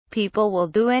People will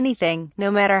do anything,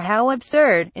 no matter how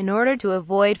absurd, in order to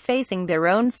avoid facing their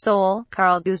own soul.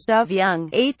 Carl Gustav Jung,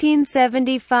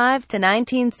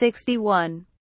 1875–1961.